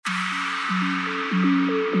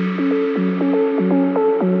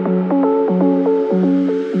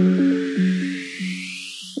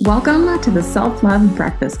Welcome to the Self-Love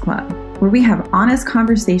Breakfast Club, where we have honest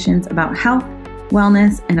conversations about health,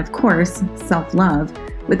 wellness, and of course, self-love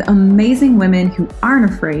with amazing women who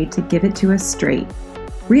aren't afraid to give it to us straight.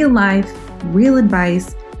 Real life, real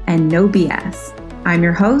advice, and no BS. I'm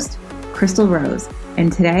your host, Crystal Rose,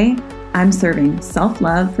 and today I'm serving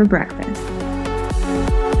self-love for breakfast.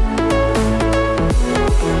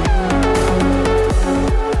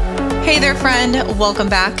 Hey there, friend. Welcome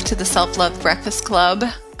back to the Self-Love Breakfast Club.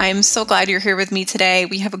 I'm so glad you're here with me today.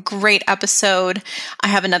 We have a great episode. I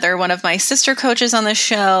have another one of my sister coaches on the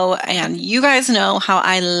show, and you guys know how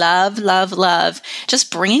I love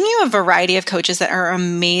just bringing you a variety of coaches that are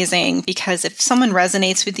amazing, because if someone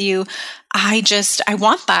resonates with you, I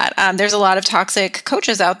want that. There's a lot of toxic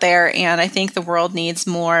coaches out there, and I think the world needs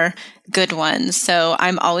more good ones. So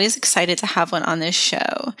I'm always excited to have one on this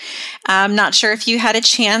show. I'm not sure if you had a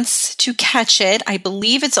chance to catch it. I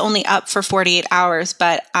believe it's only up for 48 hours,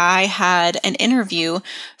 but I had an interview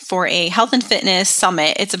for a health and fitness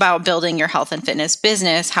summit. It's about building your health and fitness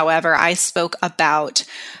business. However, I spoke about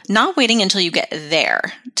not waiting until you get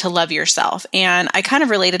there to love yourself. And I kind of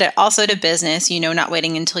related it also to business, not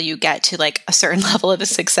waiting until you get to like a certain level of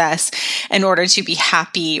success in order to be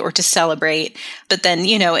happy or to celebrate. But then,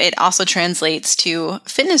 it also translates to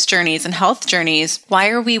fitness journeys and health journeys. Why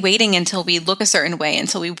are we waiting until we look a certain way,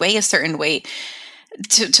 until we weigh a certain weight,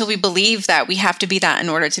 till we believe that we have to be that in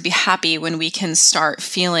order to be happy, when we can start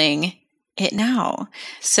feeling it now?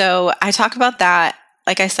 So I talk about that.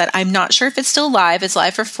 Like I said, I'm not sure if it's still live. It's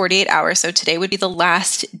live for 48 hours. So today would be the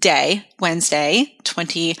last day, Wednesday,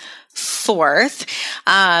 24th.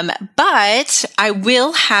 But I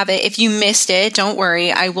will have it. If you missed it, don't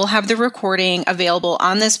worry. I will have the recording available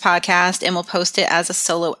on this podcast, and we'll post it as a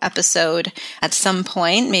solo episode at some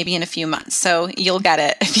point, maybe in a few months. So you'll get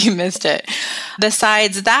it if you missed it.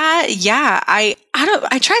 Besides that,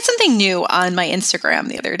 I tried something new on my Instagram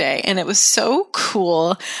the other day, and it was so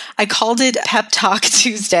cool. I called it Pep Talk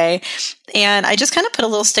Tuesday, and I just kind of put a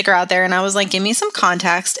little sticker out there, and I was like, give me some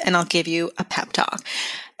context and I'll give you a pep talk.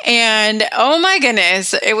 And oh my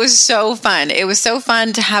goodness, it was so fun. It was so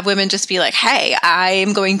fun to have women just be like, hey, I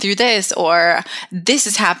am going through this, or this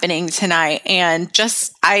is happening tonight. And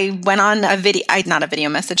I went on I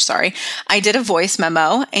did a voice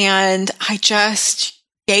memo, and I just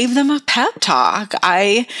gave them a pep talk.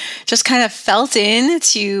 I just kind of felt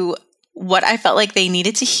into what I felt like they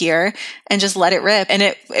needed to hear and just let it rip. And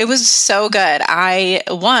it was so good. I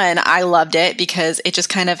loved it because it just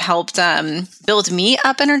kind of helped build me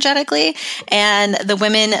up energetically. And the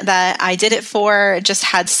women that I did it for just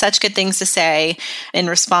had such good things to say in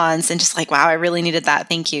response, and just like, wow, I really needed that.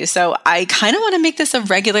 Thank you. So I kind of want to make this a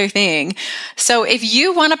regular thing. So if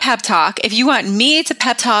you want a pep talk, if you want me to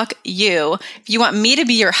pep talk you, if you want me to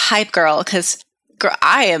be your hype girl, because girl,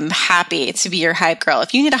 I am happy to be your hype girl.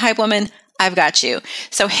 If you need a hype woman, I've got you.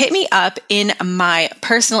 So hit me up in my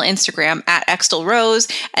personal Instagram at @XtalRose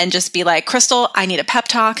and just be like, Crystal, I need a pep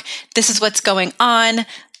talk. This is what's going on.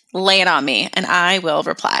 Lay it on me. And I will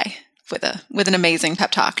reply with an amazing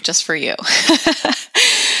pep talk just for you.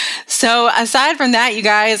 So aside from that, you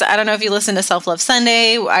guys, I don't know if you listen to Self-Love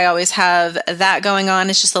Sunday. I always have that going on.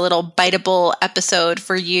 It's just a little biteable episode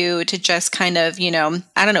for you to just kind of,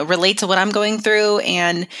 relate to what I'm going through.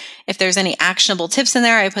 And if there's any actionable tips in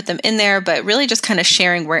there, I put them in there, but really just kind of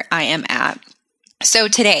sharing where I am at. So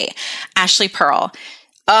today, Ashley Perl.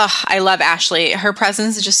 Oh, I love Ashley. Her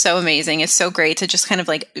presence is just so amazing. It's so great to just kind of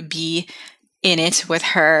like be in it with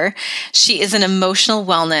her. She is an emotional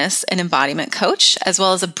wellness and embodiment coach, as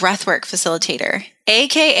well as a breathwork facilitator,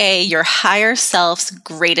 aka your higher self's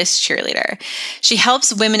greatest cheerleader. She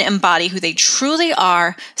helps women embody who they truly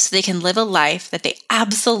are so they can live a life that they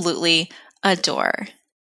absolutely adore.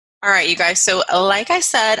 All right, you guys. So like I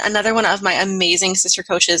said, another one of my amazing sister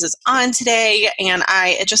coaches is on today, and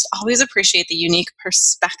I just always appreciate the unique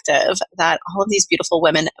perspective that all of these beautiful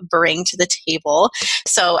women bring to the table.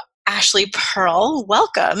 So Ashley Perl,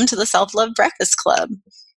 welcome to the Self-Love Breakfast Club.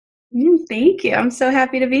 Thank you. I'm so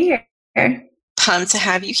happy to be here. Pumped to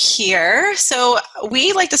have you here. So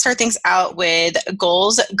we like to start things out with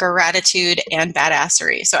goals, gratitude, and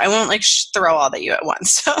badassery. So I won't throw all at you at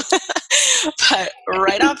once. But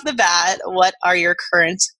right off the bat, what are your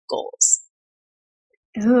current goals?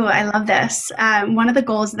 Ooh, I love this. One of the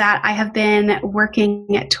goals that I have been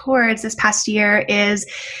working towards this past year is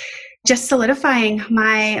just solidifying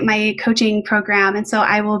my coaching program. And so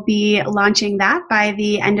I will be launching that by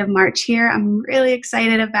the end of March here. I'm really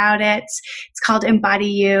excited about it. It's called Embody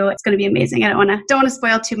You. It's going to be amazing. I don't want to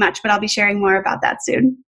spoil too much, but I'll be sharing more about that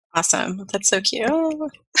soon. Awesome. That's so cute.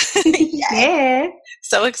 Yeah.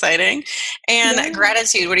 So exciting. And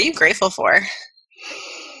gratitude, what are you grateful for?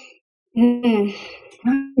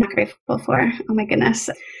 What am I grateful for? Oh my goodness.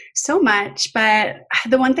 So much. But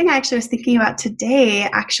the one thing I actually was thinking about today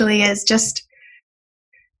actually is just,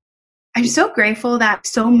 I'm so grateful that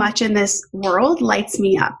so much in this world lights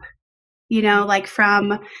me up, like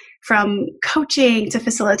from coaching to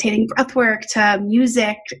facilitating breathwork to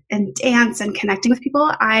music and dance and connecting with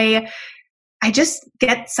people. I just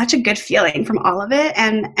get such a good feeling from all of it.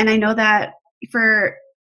 And I know that for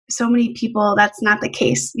so many people, that's not the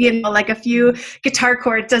case. Like a few guitar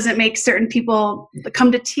chords doesn't make certain people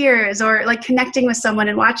come to tears, or like connecting with someone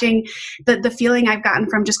and watching the feeling I've gotten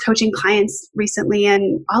from just coaching clients recently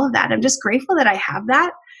and all of that. I'm just grateful that I have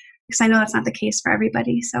that, because I know that's not the case for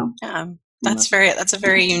everybody. So yeah, that's a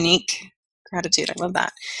very unique gratitude. I love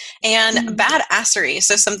that. And badassery.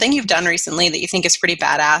 So something you've done recently that you think is pretty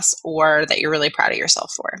badass, or that you're really proud of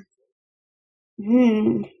yourself for.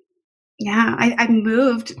 Yeah, I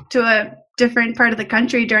moved to a different part of the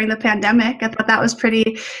country during the pandemic. I thought that was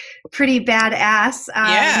pretty badass.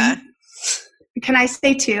 Yeah. Can I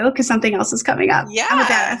say two? Because something else is coming up. Yeah. I'm a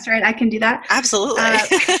badass, right? I can do that. Absolutely.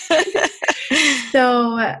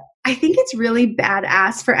 So I think it's really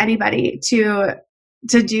badass for anybody to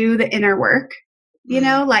do the inner work.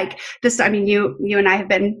 Like this, I mean, you and I have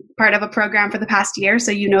been part of a program for the past year,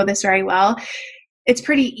 so you know this very well. It's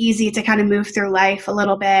pretty easy to kind of move through life a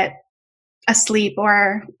little bit asleep,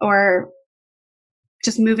 or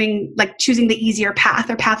just moving, like choosing the easier path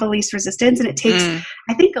or path of least resistance. And it takes,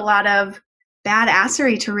 I think, a lot of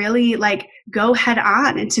badassery to really like go head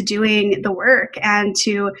on into doing the work, and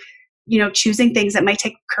to, choosing things that might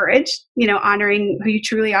take courage, honoring who you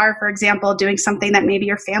truly are. For example, doing something that maybe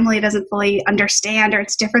your family doesn't fully understand, or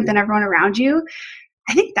it's different than everyone around you.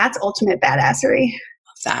 I think that's ultimate badassery.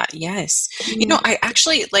 That, yes. I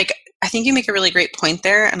actually I think you make a really great point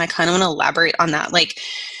there, and I kind of want to elaborate on that. Like,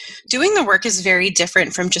 doing the work is very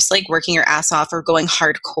different from just like working your ass off or going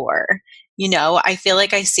hardcore. I feel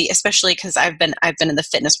like I see, especially because I've been in the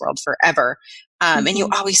fitness world forever. And you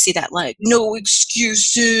always see that like, no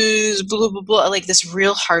excuses, blah, blah, blah, like this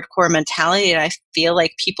real hardcore mentality. And I feel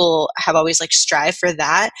like people have always like strive for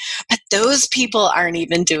that, but those people aren't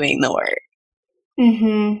even doing the work.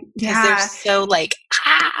 Because they're so like,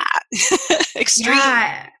 extreme.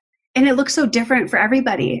 Yeah. And it looks so different for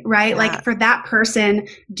everybody, right? Yeah. Like for that person,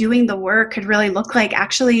 doing the work could really look like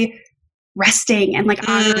actually resting and like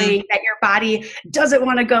honoring that your body doesn't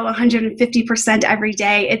want to go 150% every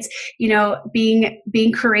day. It's,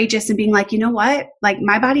 being courageous and being like, you know what? Like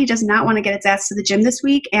my body does not want to get its ass to the gym this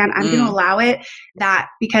week, and I'm going to allow it, that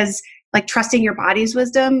because like trusting your body's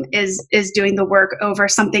wisdom is doing the work over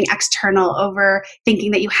something external, over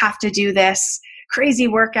thinking that you have to do this crazy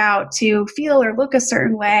workout to feel or look a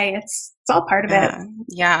certain way. It's all part of it.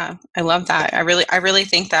 Yeah. I love that. I really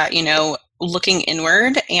think that, looking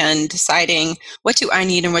inward and deciding what do I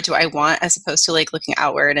need and what do I want, as opposed to like looking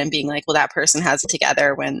outward and being like, well, that person has it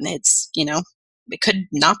together, when it's, it could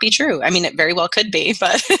not be true. I mean, it very well could be,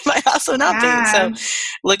 but it might also not be. So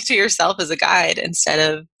look to yourself as a guide instead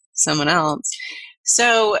of someone else.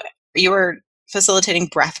 So you were facilitating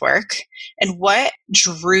breathwork, and what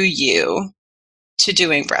drew you to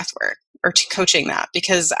doing breathwork or to coaching that?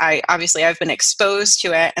 Because I've been exposed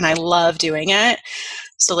to it and I love doing it.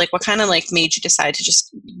 So like, what kind of like made you decide to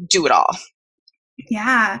just do it all?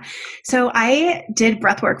 Yeah. So I did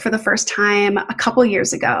breathwork for the first time a couple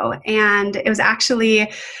years ago, and it was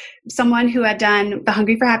actually someone who had done the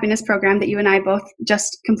Hungry for Happiness program that you and I both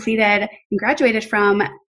just completed and graduated from.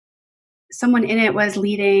 Someone in it was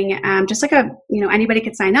leading just like anybody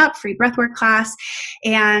could sign up, free breathwork class.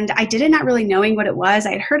 And I did it not really knowing what it was.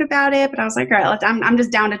 I had heard about it, but I was like, all right, I'm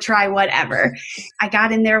just down to try whatever. I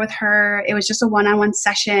got in there with her. It was just a one-on-one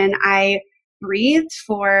session. I breathed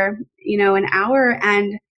for, an hour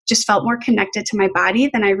and just felt more connected to my body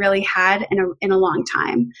than I really had in a long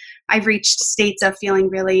time. I've reached states of feeling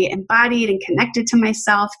really embodied and connected to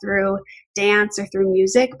myself through dance or through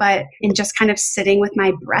music, but in just kind of sitting with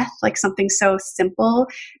my breath, like something so simple,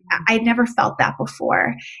 I'd never felt that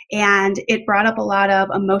before. And it brought up a lot of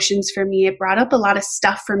emotions for me. It brought up a lot of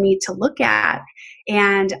stuff for me to look at.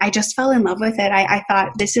 And I just fell in love with it. I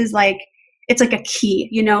thought this is like, it's like a key,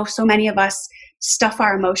 so many of us stuff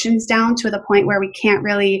our emotions down to the point where we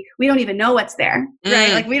don't even know what's there,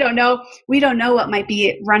 right? Like we don't know what might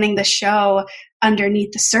be running the show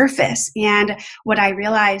underneath the surface. And what I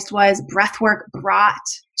realized was breath work brought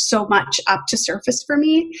so much up to surface for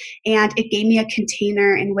me. And it gave me a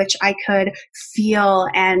container in which I could feel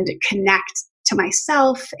and connect to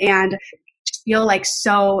myself and feel like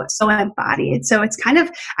so embodied. So it's kind of,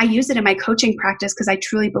 I use it in my coaching practice because I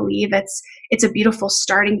truly believe it's a beautiful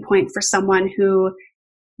starting point for someone who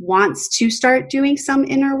wants to start doing some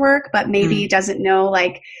inner work, but maybe doesn't know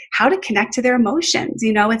like how to connect to their emotions.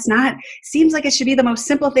 It's not, seems like it should be the most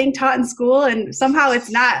simple thing taught in school, and somehow it's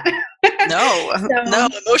not. No,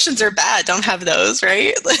 emotions are bad. Don't have those,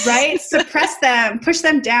 right? Right? Suppress them, push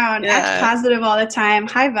them down, act positive all the time,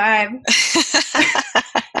 high vibe.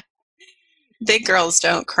 Big girls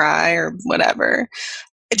don't cry or whatever.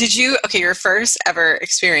 Your first ever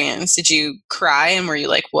experience, did you cry and were you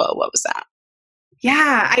like, whoa, what was that?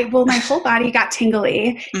 Yeah, my whole body got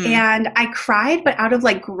tingly and I cried, but out of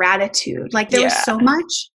like gratitude. Like there was so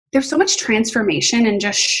much transformation in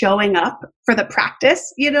just showing up for the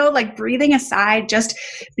practice, like breathing aside, just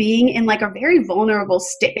being in like a very vulnerable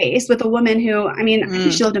space with a woman who, I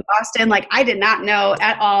think she lived in Boston. Like I did not know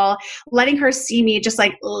at all, letting her see me just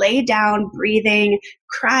like lay down, breathing,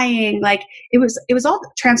 crying. Like it was all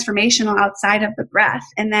transformational outside of the breath.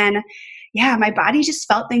 And then my body just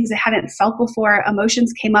felt things it hadn't felt before.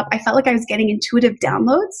 Emotions came up. I felt like I was getting intuitive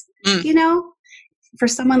downloads, For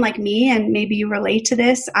someone like me, and maybe you relate to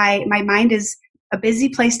this, my mind is a busy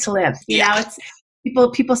place to live. It's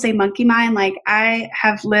people say monkey mind. Like I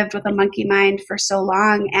have lived with a monkey mind for so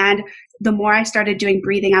long. And the more I started doing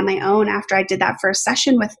breathing on my own after I did that first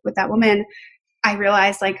session with that woman, I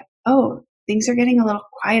realized like, oh, things are getting a little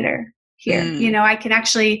quieter here. I can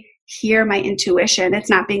actually hear my intuition. It's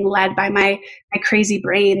not being led by my crazy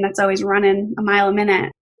brain that's always running a mile a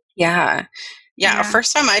minute. Yeah.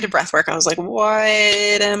 First time I did breath work, I was like,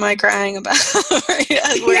 what am I crying about?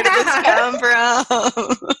 Where did this come from?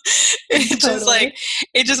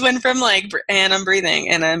 It just went from like, and I'm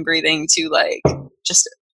breathing to like just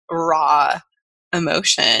raw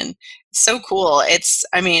emotion. It's so cool. It's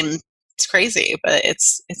crazy, but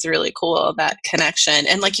it's really cool, that connection.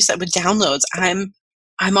 And like you said, with downloads,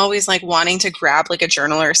 I'm always like wanting to grab like a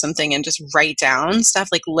journal or something and just write down stuff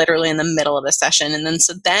like literally in the middle of a session. And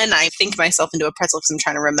then I think myself into a pretzel because I'm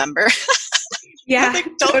trying to remember. Yeah, like,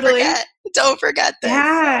 don't forget this.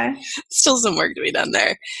 Yeah. Still some work to be done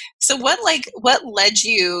there. So what led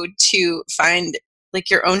you to find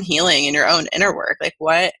like your own healing and your own inner work? Like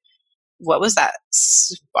what was that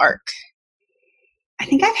spark? I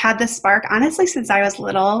think I've had this spark honestly since I was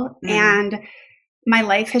little, and my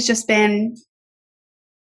life has just been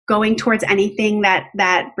going towards anything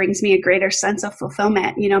that brings me a greater sense of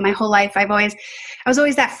fulfillment. My whole life, I was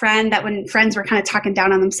always that friend that when friends were kind of talking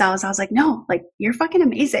down on themselves, I was like, no, like you're fucking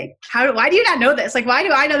amazing. Why do you not know this? Like, why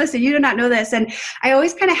do I know this and you do not know this? And I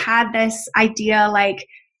always kind of had this idea, like,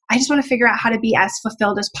 I just want to figure out how to be as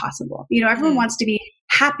fulfilled as possible. Everyone wants to be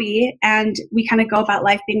happy, and we kind of go about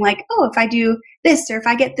life being like, oh, if I do this, or if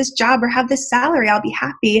I get this job or have this salary, I'll be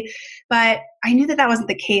happy. But I knew that wasn't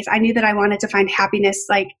the case. I knew that I wanted to find happiness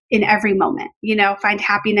like in every moment, find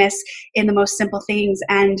happiness in the most simple things.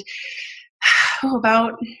 And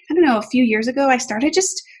about, a few years ago, I started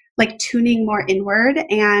just like tuning more inward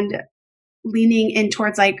and leaning in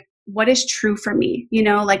towards like, what is true for me?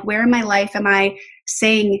 Like where in my life am I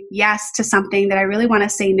saying yes to something that I really want to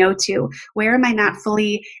say no to? Where am I not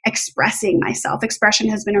fully expressing myself? Expression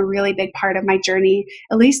has been a really big part of my journey,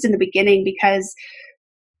 at least in the beginning, because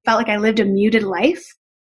I felt like I lived a muted life,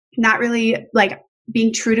 not really like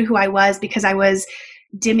being true to who I was, because I was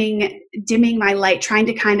dimming my light, trying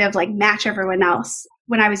to kind of like match everyone else.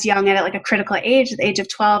 When I was young, at like a critical age, at the age of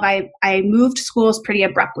 12, I moved schools pretty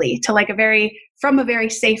abruptly to like from a very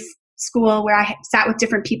safe school where I sat with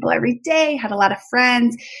different people every day, had a lot of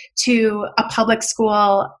friends, to a public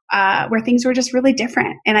school where things were just really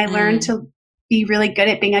different. And I learned to be really good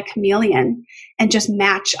at being a chameleon and just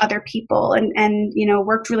match other people, and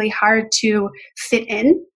worked really hard to fit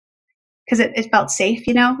in because it felt safe,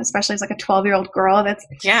 especially as like a 12-year-old girl.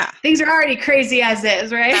 Things are already crazy as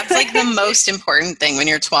is, right? That's like the most important thing when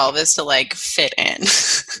you're 12 is to like fit in.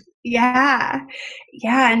 Yeah.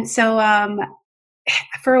 And so,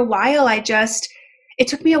 for a while, it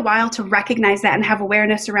took me a while to recognize that and have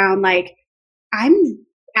awareness around like, I'm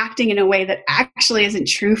acting in a way that actually isn't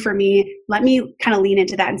true for me. Let me kind of lean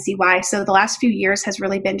into that and see why. So the last few years has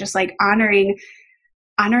really been just like honoring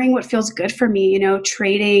what feels good for me,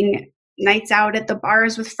 trading nights out at the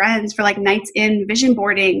bars with friends for like nights in vision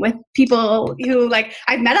boarding with people who like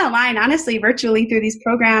I've met online, honestly, virtually through these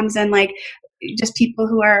programs, and like just people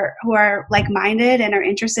who are like-minded and are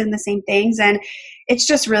interested in the same things. And it's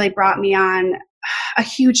just really brought me on a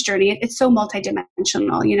huge journey. It's so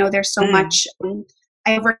multidimensional. There's so much.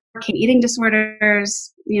 I overcame eating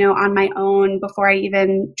disorders, on my own before I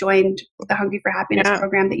even joined the Hungry for Happiness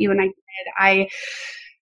program that you and I did. I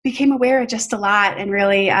became aware of just a lot and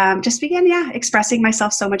really just began, expressing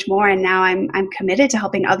myself so much more. And now I'm committed to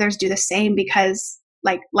helping others do the same, because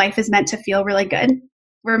like life is meant to feel really good.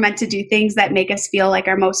 We're meant to do things that make us feel like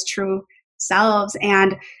our most true selves.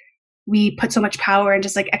 And we put so much power in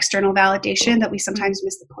just like external validation that we sometimes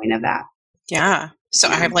miss the point of that. Yeah. So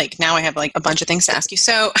I have a bunch of things to ask you.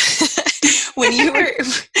 So when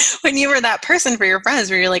you were that person for your friends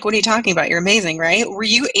where you're like, what are you talking about? You're amazing, right? Were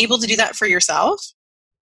you able to do that for yourself?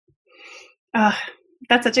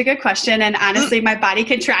 That's such a good question. And honestly, my body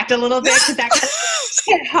contracted a little bit because that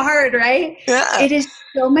got hard, right? Yeah. It is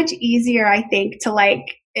so much easier, I think, to like,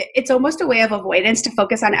 it's almost a way of avoidance to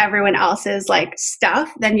focus on everyone else's like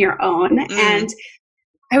stuff than your own. And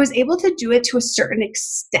I was able to do it to a certain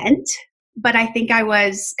extent, but I think I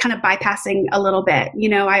was kind of bypassing a little bit.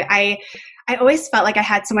 I always felt like I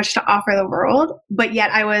had so much to offer the world, but yet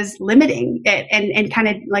I was limiting it and kind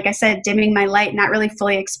of, like I said, dimming my light, not really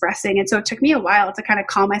fully expressing. And so it took me a while to kind of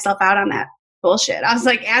call myself out on that bullshit. I was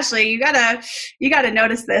like, Ashley, you gotta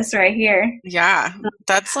notice this right here. Yeah.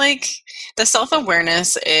 That's like the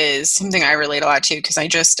self-awareness is something I relate a lot to, because when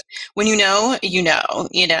it's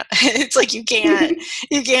like you can't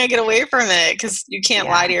get away from it because you can't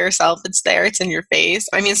lie to yourself. It's there, it's in your face.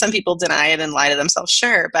 I mean, some people deny it and lie to themselves,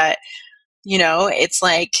 sure, but it's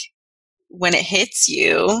like when it hits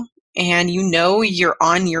you and you're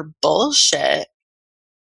on your bullshit,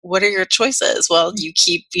 what are your choices? Well, you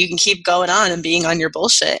can keep going on and being on your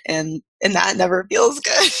bullshit, and that never feels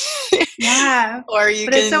good. Yeah.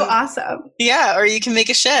 It's so awesome. Yeah. Or you can make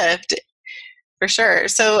a shift for sure.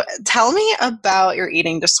 So tell me about your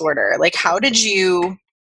eating disorder. Like, how did you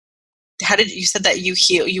said that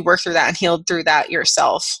you worked through that and healed through that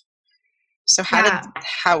yourself. So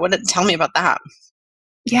tell me about that.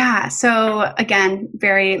 Yeah. So again,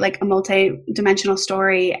 very like a multi-dimensional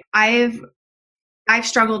story. I've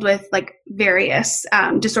struggled with like various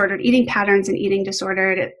disordered eating patterns and eating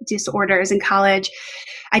disorders in college.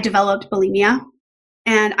 I developed bulimia,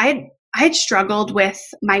 and I had struggled with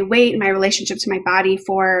my weight and my relationship to my body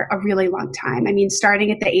for a really long time. I mean,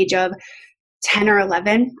 starting at the age of 10 or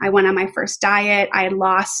 11, I went on my first diet. I had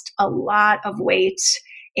lost a lot of weight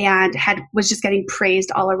and was just getting praised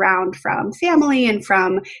all around from family and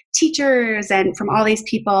from teachers and from all these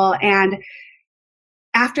people. And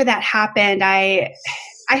after that happened, I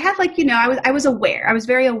had like, I was aware. I was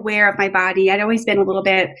very aware of my body. I'd always been a little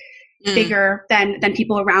bit bigger than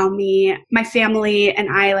people around me. My family and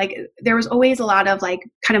I, like, there was always a lot of like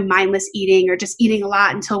kind of mindless eating or just eating a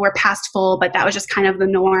lot until we're past full, but that was just kind of the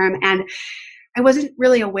norm. And I wasn't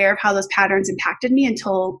really aware of how those patterns impacted me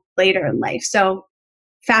until later in life. So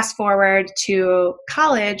fast forward to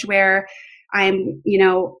college, where I'm,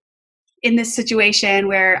 in this situation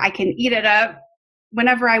where I can eat it up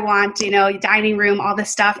whenever I want, dining room, all this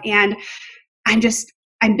stuff. And I'm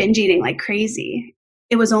binge eating like crazy.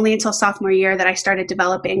 It was only until sophomore year that I started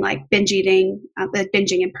developing like binge eating, the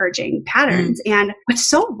binging and purging patterns. And what's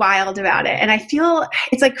so wild about it, and I feel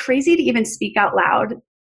it's like crazy to even speak out loud,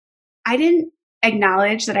 I didn't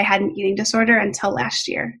acknowledge that I had an eating disorder until last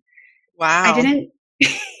year. Wow. I didn't.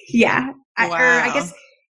 Yeah. Wow.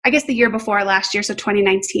 I guess the year before last year, so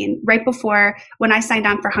 2019, right before when I signed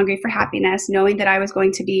on for Hungry for Happiness, knowing that I was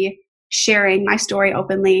going to be sharing my story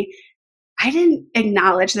openly, I didn't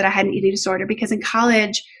acknowledge that I had an eating disorder, because in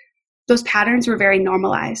college, those patterns were very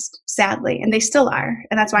normalized, sadly, and they still are.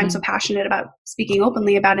 And that's why I'm so passionate about speaking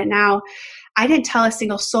openly about it now. I didn't tell a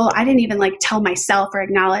single soul. I didn't even like tell myself or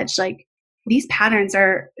acknowledge like these patterns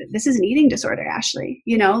this is an eating disorder, Ashley,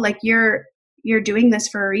 like you're doing this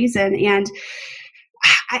for a reason. And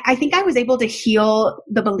I think I was able to heal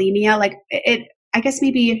the bulimia. Like I guess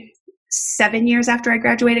maybe 7 years after I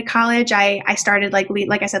graduated college, I started like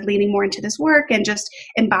I said, leaning more into this work and just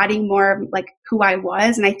embodying more of like who I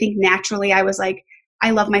was. And I think naturally I was like,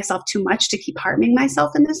 I love myself too much to keep harming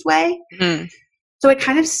myself in this way. So it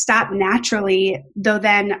kind of stopped naturally, though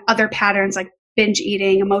then other patterns like binge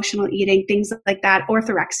eating, emotional eating, things like that,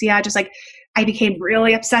 orthorexia, just like I became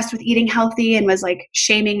really obsessed with eating healthy and was like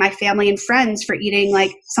shaming my family and friends for eating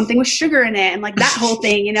like something with sugar in it and like that whole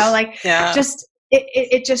thing, just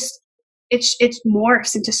it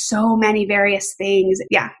morphs into so many various things.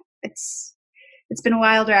 Yeah, it's been a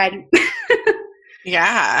wild ride.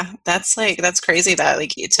 Yeah, that's crazy that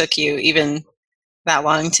like it took you even that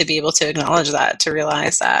long to be able to acknowledge that, to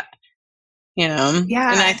realize that. Yeah.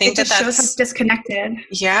 And I think it just shows how disconnected.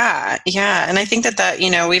 Yeah. And I think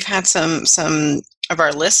that, we've had some of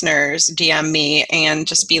our listeners DM me and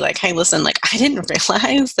just be like, hey, listen, like, I didn't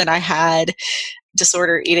realize that I had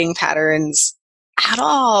disorder eating patterns at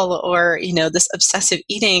all, or, this obsessive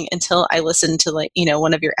eating until I listened to like,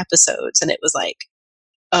 one of your episodes, and it was like,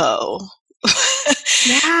 oh,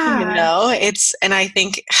 Yeah. and I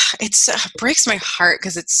think it breaks my heart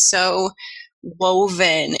because it's so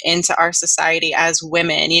woven into our society as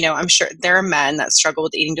women. I'm sure there are men that struggle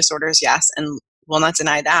with eating disorders, yes, and will not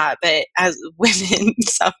deny that, but as women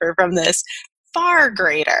suffer from this far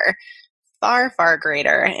greater,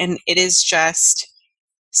 and it is just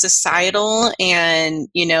societal, and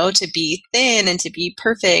to be thin and to be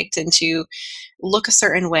perfect and to look a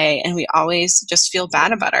certain way, and we always just feel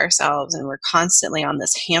bad about ourselves, and we're constantly on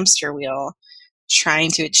this hamster wheel trying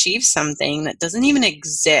to achieve something that doesn't even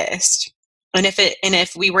exist. And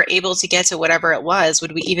if we were able to get to whatever it was,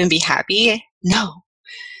 would we even be happy? No.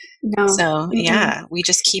 So yeah, we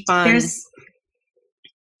just keep on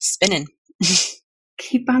spinning.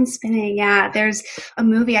 Keep on spinning. Yeah. There's a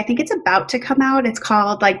movie, I think it's about to come out. It's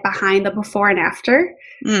called like Behind the Before and After.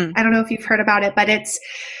 I don't know if you've heard about it, but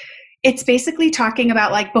it's basically talking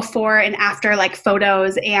about like before and after like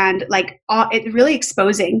photos, and like it really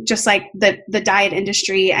exposing just like the diet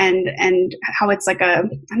industry and how it's like I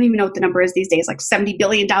don't even know what the number is these days, like $70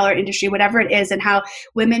 billion industry, whatever it is, and how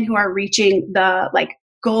women who are reaching the like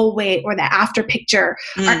goal weight or the after picture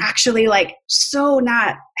are actually like so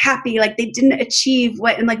not happy, like they didn't achieve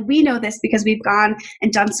what, and like we know this because we've gone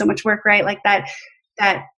and done so much work, right? Like that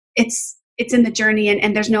it's in the journey,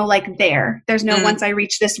 and there's no like there's no once I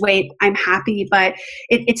reach this weight I'm happy, but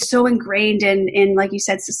it's so ingrained in like you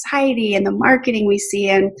said, society and the marketing we see,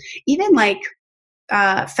 and even like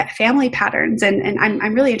family patterns, and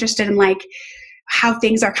I'm really interested in like how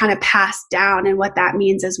things are kind of passed down and what that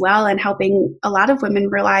means as well, and helping a lot of women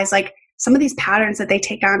realize like some of these patterns that they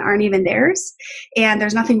take on aren't even theirs, and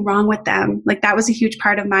there's nothing wrong with them. Like that was a huge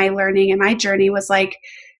part of my learning and my journey, was like,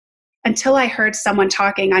 until I heard someone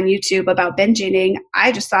talking on YouTube about binge eating,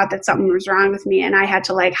 I just thought that something was wrong with me, and I had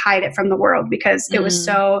to like hide it from the world because it was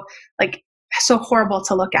so horrible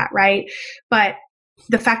to look at, right? But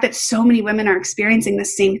the fact that so many women are experiencing the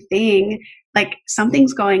same thing, like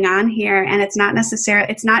something's going on here, and it's not necessarily,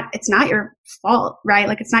 it's not your fault, right?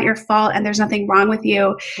 Like it's not your fault, and there's nothing wrong with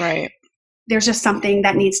you. Right. There's just something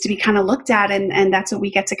that needs to be kind of looked at, and that's what we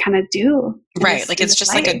get to kind of do. Right. Like it's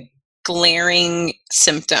just like a glaring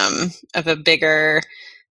symptom of a bigger,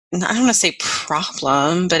 I don't want to say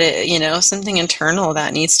problem, but it, something internal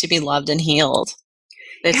that needs to be loved and healed.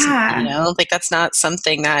 It's, like that's not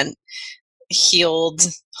something that healed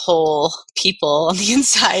whole people on the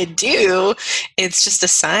inside do. It's just a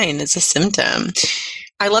sign. It's a symptom.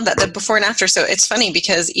 I love that, the before and after. So it's funny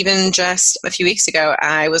because even just a few weeks ago,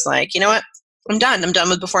 I was like, you know what? I'm done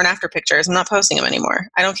with before and after pictures. I'm not posting them anymore.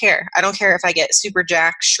 I don't care. I don't care if I get super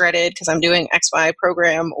jacked, shredded because I'm doing XY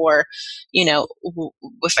program, or,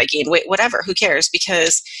 if I gain weight, whatever, who cares?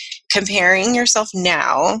 Because comparing yourself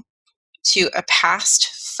now to a past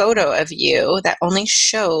photo of you that only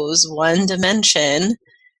shows one dimension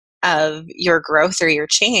of your growth or your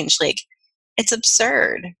change, like it's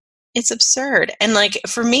absurd. It's absurd. And like,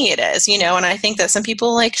 for me it is, and I think that some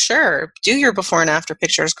people like, sure, do your before and after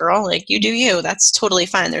pictures, girl, like you do you, that's totally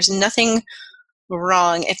fine. There's nothing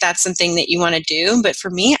wrong if that's something that you want to do. But for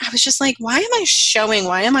me, I was just like, why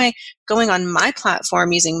am I going on my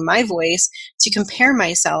platform using my voice to compare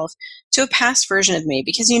myself to a past version of me?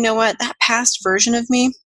 Because you know what, that past version of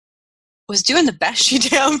me was doing the best she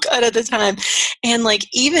damn could at the time. And like,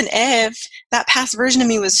 even if that past version of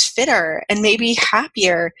me was fitter and maybe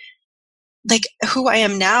happier, like who I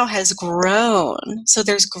am now has grown. So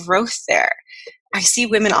there's growth there. I see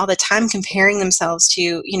women all the time comparing themselves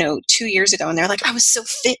to, 2 years ago, and they're like, I was so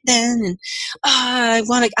fit then, and I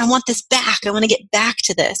want this back. I want to get back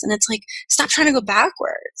to this. And it's like, stop trying to go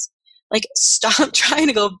backwards. Like, stop trying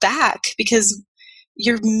to go back, because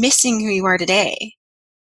you're missing who you are today.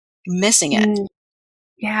 You're missing it.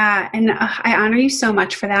 Yeah. And I honor you so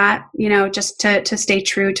much for that, just to stay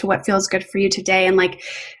true to what feels good for you today, and like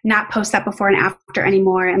not post that before and after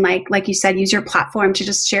anymore. And like you said, use your platform to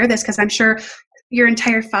just share this, because I'm sure your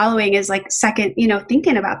entire following is like second,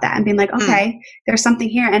 thinking about that and being like, okay, there's something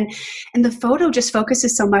here. And the photo just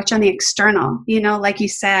focuses so much on the external, like you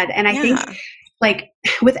said. And I think like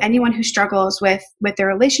with anyone who struggles with their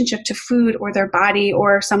relationship to food or their body,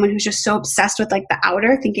 or someone who's just so obsessed with like the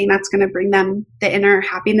outer, thinking that's going to bring them the inner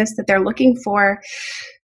happiness that they're looking for,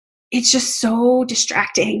 it's just so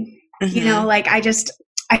distracting. Like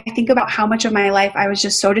I think about how much of my life I was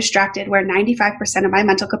just so distracted, where 95% of my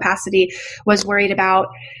mental capacity was worried about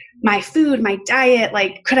my food, my diet,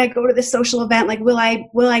 like, could I go to this social event? Like, will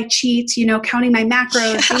I cheat, counting my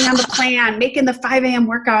macros, being on the plan, making the 5 a.m.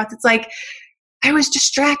 workouts. It's like, I was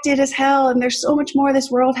distracted as hell. And there's so much more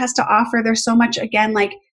this world has to offer. There's so much, again,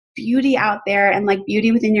 like beauty out there, and like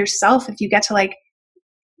beauty within yourself if you get to like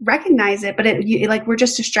recognize it. But we're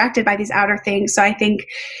just distracted by these outer things. So I think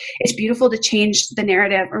it's beautiful to change the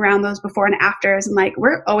narrative around those before and afters. And like,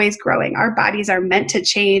 we're always growing. Our bodies are meant to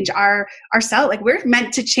change. Ourselves, like, we're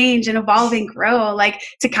meant to change and evolve and grow. Like,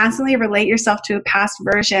 to constantly relate yourself to a past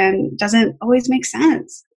version doesn't always make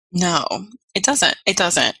sense. No, it doesn't. It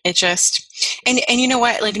doesn't. It just, and you know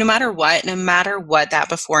what, like, no matter what that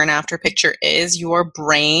before and after picture is, your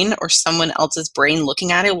brain or someone else's brain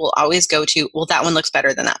looking at it will always go to, well, that one looks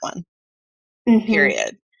better than that one. Mm-hmm.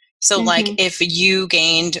 Period. So like, if you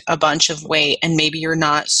gained a bunch of weight and maybe you're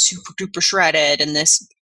not super duper shredded in this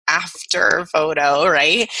after photo,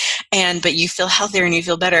 right? But you feel healthier and you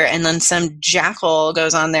feel better. And then some jackal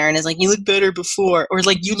goes on there and is like, you look better before, or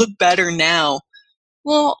like, you look better now.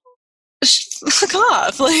 Well, fuck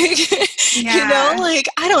off. Like, like,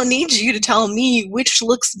 I don't need you to tell me which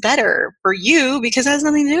looks better for you, because it has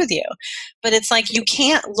nothing to do with you. But it's like, you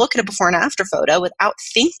can't look at a before and after photo without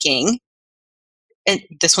thinking, and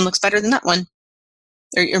this one looks better than that one.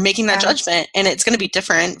 Or you're making that judgment, and it's going to be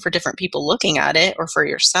different for different people looking at it, or for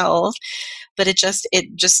yourself. But it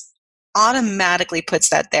just automatically puts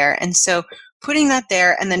that there. And so putting that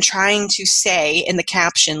there and then trying to say in the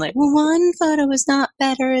caption, like, well, one photo is not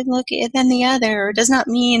better than the other, or does not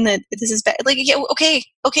mean that this is better. Like, yeah, okay,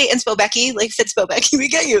 inspo Becky, like, Fitspo Becky, we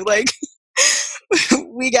get you. Like,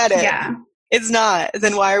 we get it. Yeah. It's not.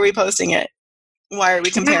 Then why are we posting it? Why are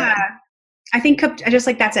we comparing? Yeah. I think just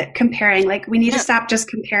like, that's it. Comparing. Like, we need to stop just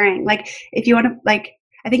comparing. Like, if you want to, like,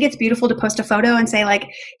 I think it's beautiful to post a photo and say, like,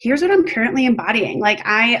 here's what I'm currently embodying. Like,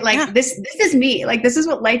 this is me. Like, this is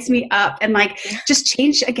what lights me up. And like, just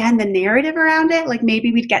change again the narrative around it. Like,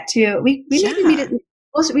 maybe we'd get to, we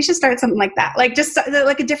should start something like that. Like, just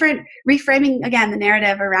like a different reframing, again, the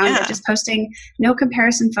narrative around it, just posting no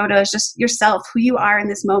comparison photos, just yourself, who you are in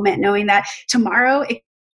this moment, knowing that tomorrow it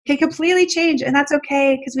can completely change, and that's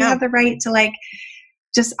okay, because we have the right to like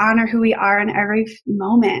just honor who we are in every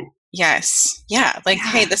moment. Yes. Yeah. Like,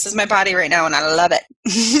 hey, this is my body right now and I love it.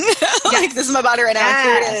 Like, this is my body right now.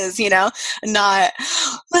 Here it is, not,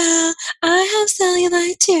 well, I have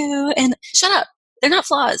cellulite too. And shut up. They're not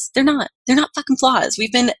flaws. They're not fucking flaws.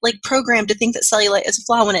 We've been like programmed to think that cellulite is a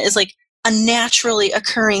flaw when it is like a naturally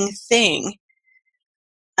occurring thing.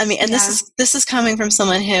 I mean, and this is coming from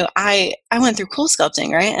someone who I went through cool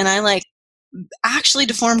sculpting, right? And I like actually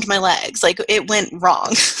deformed my legs. Like, it went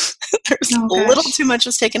wrong. There's a little too much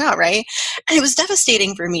was taken out, right? And it was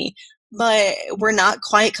devastating for me. But we're not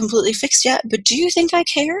quite completely fixed yet. But do you think I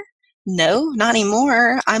care? No, not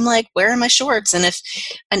anymore. I'm like wearing my shorts, and if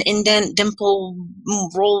an indent, dimple,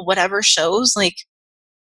 roll, whatever shows, like,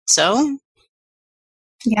 so.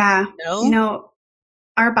 Yeah. No.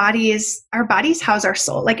 Our bodies house our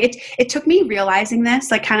soul. Like, it took me realizing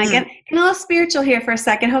this, like, kind of getting a little spiritual here for a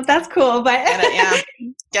second. Hope that's cool. But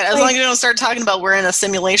as long as you don't start talking about we're in a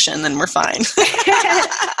simulation, then we're fine.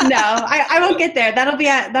 No, I won't get there.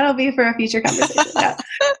 That'll be for a future conversation. No.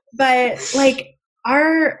 But like,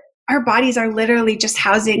 our bodies are literally just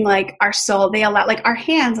housing like our soul. They allow, like, our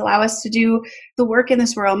hands allow us to do the work in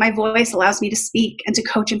this world. My voice allows me to speak and to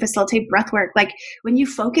coach and facilitate breath work. Like, when you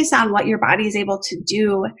focus on what your body is able to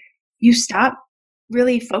do, you stop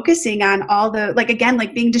really focusing on all the, like, again,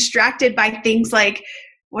 like being distracted by things like,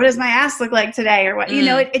 what does my ass look like today? Or what,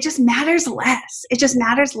 it just matters less. It just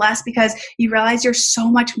matters less because you realize you're so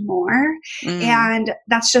much more. And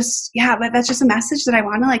that's just, but that's just a message that I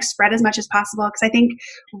want to like spread as much as possible. Cause I think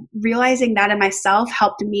realizing that in myself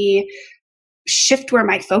helped me shift where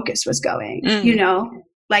my focus was going,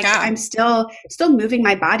 I'm still moving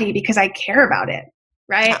my body because I care about it.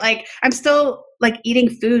 Right. Yeah. Like, I'm still like eating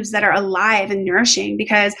foods that are alive and nourishing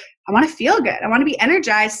because I want to feel good. I want to be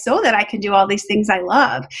energized so that I can do all these things I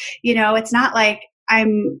love. It's not like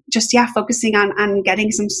I'm just, focusing on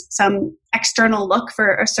getting some external look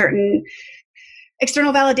for a certain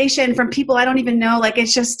external validation from people I don't even know. Like,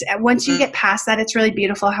 it's just, once you get past that, it's really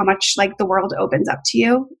beautiful how much like the world opens up to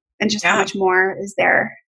you and just how much more is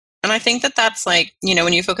there. And I think that that's like,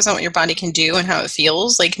 when you focus on what your body can do and how it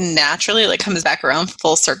feels, like, naturally, like, comes back around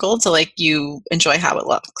full circle to like, you enjoy how it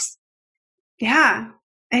looks. Yeah,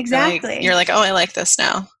 exactly. You're like, oh, I like this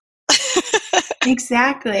now.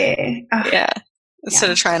 Exactly. Yeah.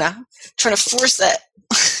 Instead of trying to force it.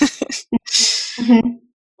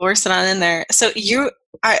 Force it on in there. So your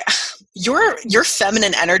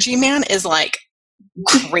feminine energy, man, is like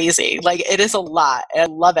crazy. Like it is a lot. I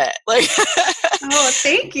love it. Like, oh,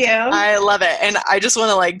 thank you. I love it. And I just want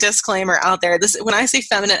to like disclaimer out there. This, when I say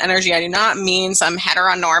feminine energy, I do not mean some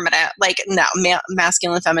heteronormative, like no,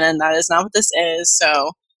 masculine, feminine. That is not what this is.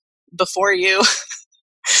 So before you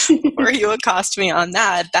accost me on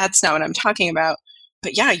that, that's not what I'm talking about.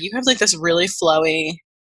 But yeah, you have like this really flowy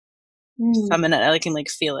feminine. I can like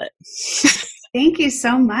feel it. Thank you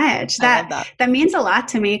so much. That means a lot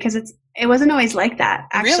to me because it wasn't always like that,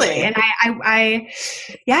 actually. Really? And I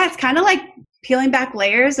it's kind of like peeling back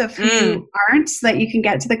layers of who you aren't so that you can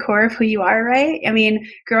get to the core of who you are, right? I mean,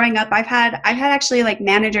 growing up, I've had actually like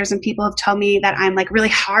managers and people have told me that I'm like really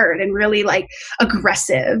hard and really like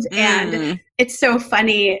aggressive. And it's so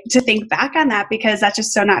funny to think back on that because that's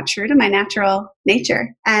just so not true to my natural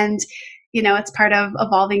nature. And you know, it's part of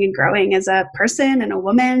evolving and growing as a person and a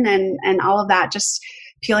woman and all of that, just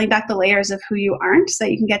peeling back the layers of who you aren't so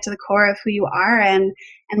that you can get to the core of who you are and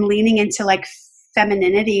leaning into like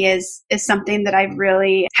femininity is something that I've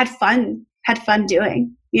really had fun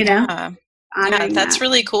doing, you know? Yeah, that's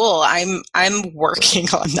really cool. I'm working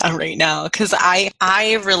on that right now because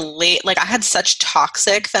I relate, like I had such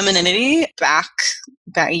toxic femininity back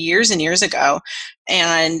years and years ago.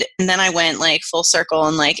 And then I went like full circle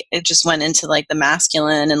and like it just went into like the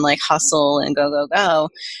masculine and like hustle and go.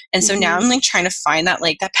 And so now I'm like trying to find that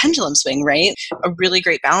like that pendulum swing, right? A really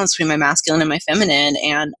great balance between my masculine and my feminine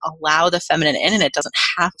and allow the feminine in, and it doesn't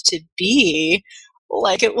have to be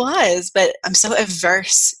like it was, but I'm so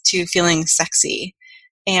averse to feeling sexy.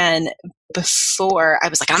 And before I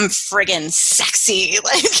was like, I'm friggin' sexy.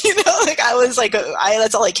 Like, you know, like I was like,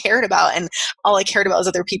 that's all I cared about. And all I cared about was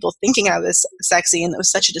other people thinking I was sexy. And it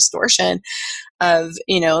was such a distortion of,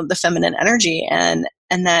 you know, the feminine energy. And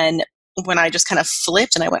then when I just kind of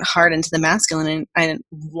flipped and I went hard into the masculine and I didn't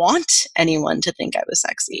want anyone to think I was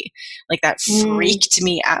sexy, like that freaked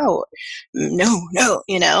me out. No,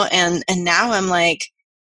 you know, and now I'm like,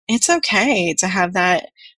 it's okay to have that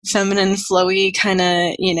feminine, flowy kind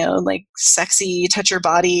of, you know, like sexy, touch your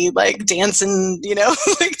body, like dancing, you know,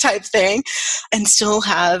 like type thing, and still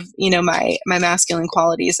have, you know, my masculine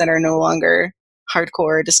qualities that are no longer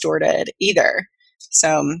hardcore, distorted either.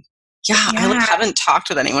 So yeah. I like, haven't talked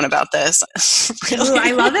with anyone about this. Really. Ooh,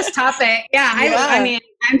 I love this topic. I mean,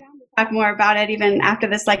 I'm down to talk more about it even after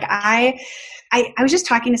this. Like I was just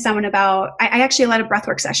talking to someone about, I actually led a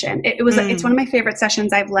breathwork session. It's one of my favorite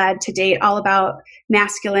sessions I've led to date, all about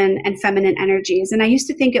masculine and feminine energies. And I used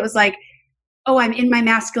to think it was like, oh, I'm in my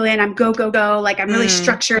masculine, I'm go. Like I'm really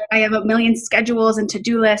structured. I have a million schedules and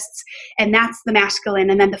to-do lists, and that's the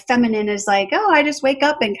masculine. And then the feminine is like, oh, I just wake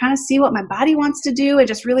up and kind of see what my body wants to do and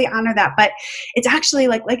just really honor that. But it's actually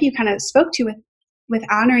like you kind of spoke to with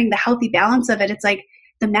honoring the healthy balance of it. It's like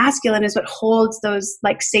the masculine is what holds those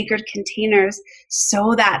like sacred containers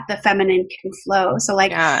so that the feminine can flow. So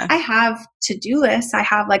like I have to-do lists, I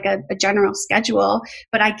have like a general schedule,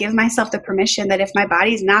 but I give myself the permission that if my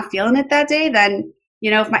body's not feeling it that day, then,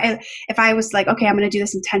 you know, if I was like, okay, I'm going to do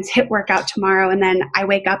this intense HIIT workout tomorrow, and then I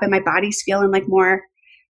wake up and my body's feeling like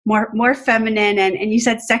more feminine, and you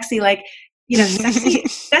said sexy, like, you know,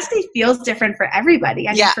 sexy feels different for everybody.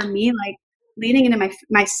 I mean, for me, like, leaning into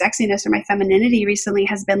my sexiness or my femininity recently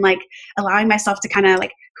has been like allowing myself to kind of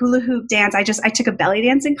like hula hoop dance. I took a belly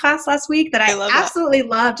dancing class last week that I absolutely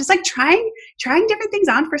love. Just like trying different things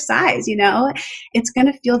on for size, you know, it's going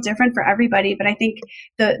to feel different for everybody. But I think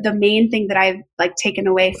the main thing that I've like taken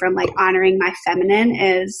away from like honoring my feminine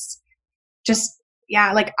is just,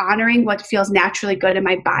 like honoring what feels naturally good in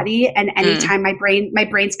my body. And anytime my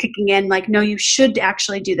brain's kicking in, like, no, you should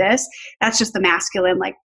actually do this. That's just the masculine,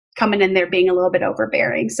 like, coming in there being a little bit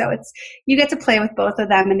overbearing. So you get to play with both of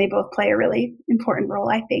them, and they both play a really important role,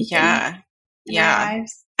 I think. In our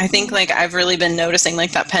lives. I think like I've really been noticing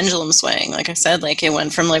like that pendulum swing. Like I said, like it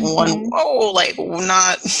went from like one, like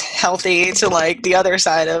not healthy to like the other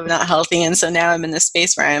side of not healthy. And so now I'm in this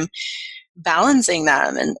space where I'm balancing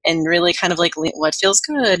them and really kind of like what feels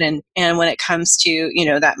good. And when it comes to, you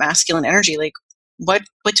know, that masculine energy, like what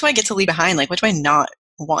do I get to leave behind? Like what do I not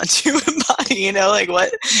want to embody, you know, like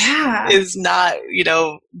what is not, you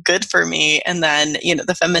know, good for me. And then, you know,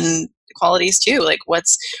 the feminine qualities too, like what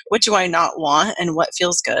do I not want and what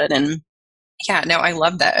feels good. And I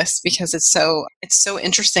love this because it's so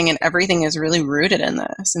interesting, and everything is really rooted in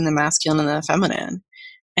this, in the masculine and the feminine.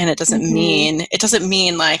 And it doesn't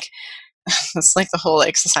mean like it's like the whole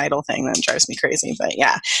like societal thing that drives me crazy. But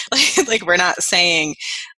yeah, like we're not saying,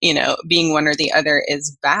 being one or the other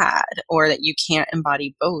is bad, or that you can't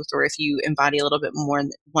embody both, or if you embody a little bit more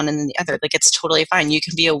in one and then the other, like it's totally fine. You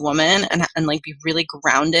can be a woman and like be really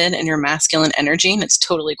grounded in your masculine energy, and it's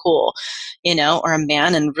totally cool, or a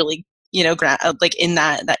man and really, like in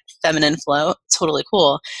that feminine flow, totally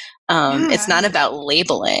cool. It's not about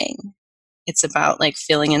labeling. It's about like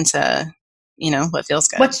feeling into, what feels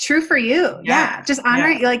good. What's true for you. Yeah. Just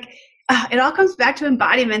honoring, like, it all comes back to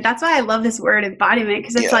embodiment. That's why I love this word embodiment,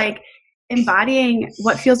 because it's like embodying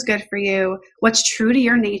what feels good for you, what's true to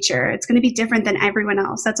your nature. It's going to be different than everyone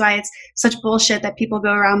else. That's why it's such bullshit that people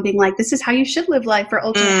go around being like, this is how you should live life for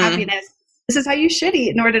ultimate happiness. This is how you should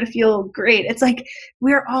eat in order to feel great. It's like,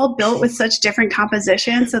 we're all built with such different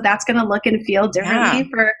compositions. So that's going to look and feel differently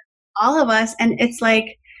for all of us. And it's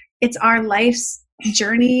like, it's our life's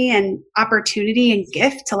journey and opportunity and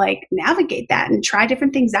gift to like navigate that and try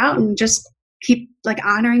different things out and just keep like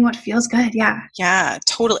honoring what feels good. Yeah,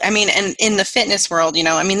 totally. I mean, and in the fitness world,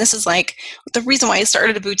 this is like the reason why I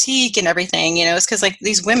started a boutique and everything, is because like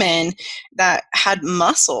these women that had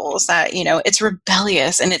muscles that, it's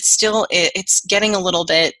rebellious, and it's still, it's getting a little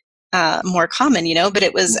bit more common, but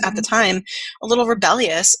it was at the time a little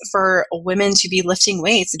rebellious for women to be lifting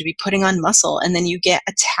weights and to be putting on muscle. And then you get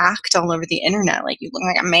attacked all over the internet. Like, you look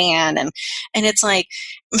like a man. And it's like,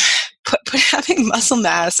 having muscle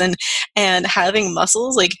mass and having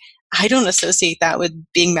muscles, like, I don't associate that with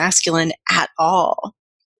being masculine at all,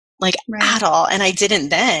 like at all. And I didn't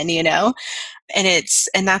then,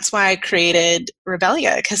 and that's why I created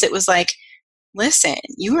Rebellia. 'Cause it was like, listen,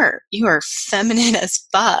 you are feminine as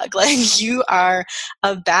fuck. Like, you are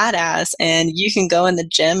a badass, and you can go in the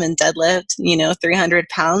gym and deadlift, 300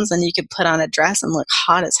 pounds, and you can put on a dress and look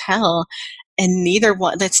hot as hell. And neither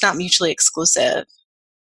one, that's not mutually exclusive.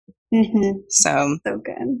 So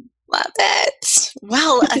good. Love it.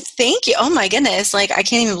 Well, thank you. Oh my goodness. Like, I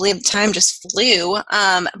can't even believe the time just flew.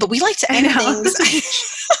 But we like to end things.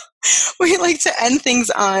 We like to end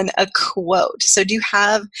things on a quote. So do you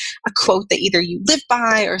have a quote that either you live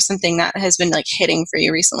by or something that has been like hitting for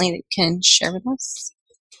you recently that you can share with us?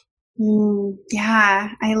 Yeah,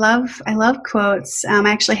 I love quotes. I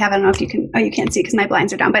actually have, I don't know if you can't see because my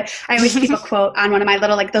blinds are down, but I always keep a quote on one of my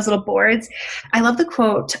little, like those little boards. I love the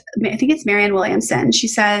quote. I think it's Marianne Williamson. She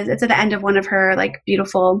says, it's at the end of one of her like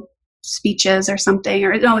beautiful speeches or something,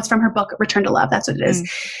 or no, it's from her book, Return to Love. That's what it is.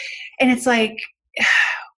 And it's like,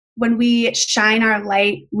 when we shine our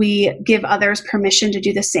light, we give others permission to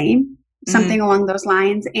do the same, something along those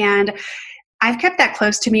lines. And I've kept that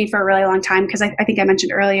close to me for a really long time, because I think I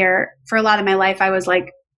mentioned earlier, for a lot of my life, I was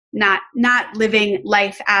like not living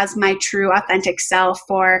life as my true authentic self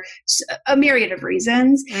for a myriad of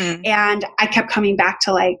reasons. And I kept coming back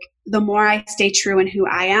to like, the more I stay true in who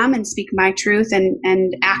I am and speak my truth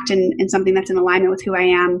and act in something that's in alignment with who I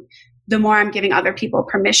am, the more I'm giving other people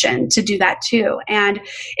permission to do that too. And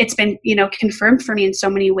it's been, confirmed for me in so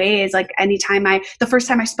many ways. Like the first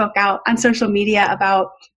time I spoke out on social media about,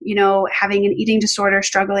 having an eating disorder,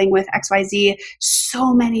 struggling with XYZ,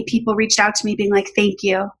 so many people reached out to me being like, thank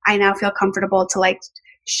you. I now feel comfortable to like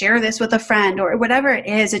share this with a friend or whatever it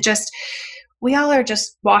is. It just, we all are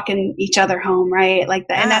just walking each other home. Right. Like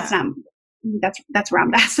that. And that's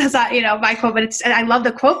Ramdas. That's not, my quote, but I love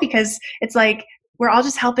the quote because it's like, we're all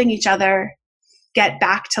just helping each other get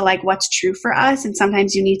back to like what's true for us. And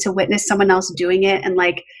sometimes you need to witness someone else doing it and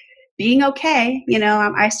like being okay.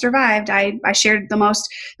 I survived. I shared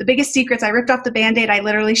the biggest secrets. I ripped off the Band-Aid. I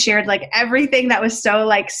literally shared like everything that was so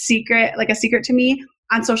like secret, like a secret to me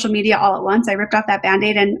on social media all at once. I ripped off that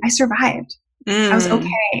Band-Aid and I survived. I was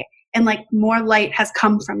okay. And like more light has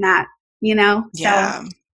come from that, Yeah. So,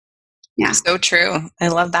 yeah. So true. I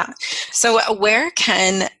love that. So where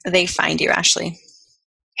can they find you, Ashley?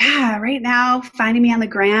 Yeah, right now, finding me on the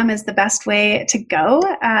gram is the best way to go.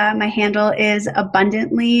 My handle is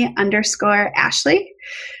abundantly_Ashley.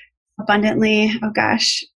 Abundantly, oh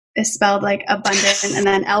gosh, is spelled like abundant and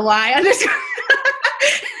then LY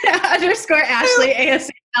underscore Ashley, ASLEY.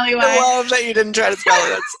 I love that you didn't try to spell it.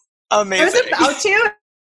 That's amazing. I was about to.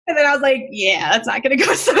 And then I was like, yeah, that's not going to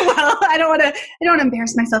go so well. I don't want to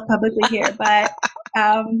embarrass myself publicly here, but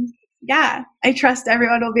yeah, I trust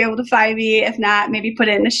everyone will be able to find me. If not, maybe put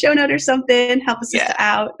it in a show note or something, help us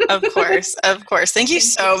out. Of course. Thank you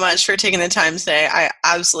so much for taking the time today. I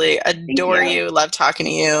absolutely adore you. Love talking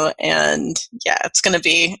to you. And yeah, it's going to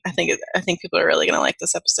be, I think people are really going to like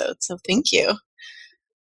this episode. So thank you.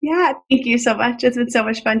 Yeah, thank you so much. It's been so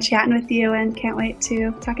much fun chatting with you and can't wait to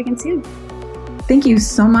talk again soon. Thank you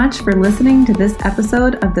so much for listening to this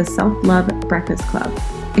episode of the Self-Love Breakfast Club.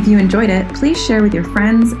 If you enjoyed it, please share with your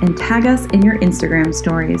friends and tag us in your Instagram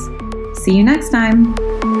stories. See you next time.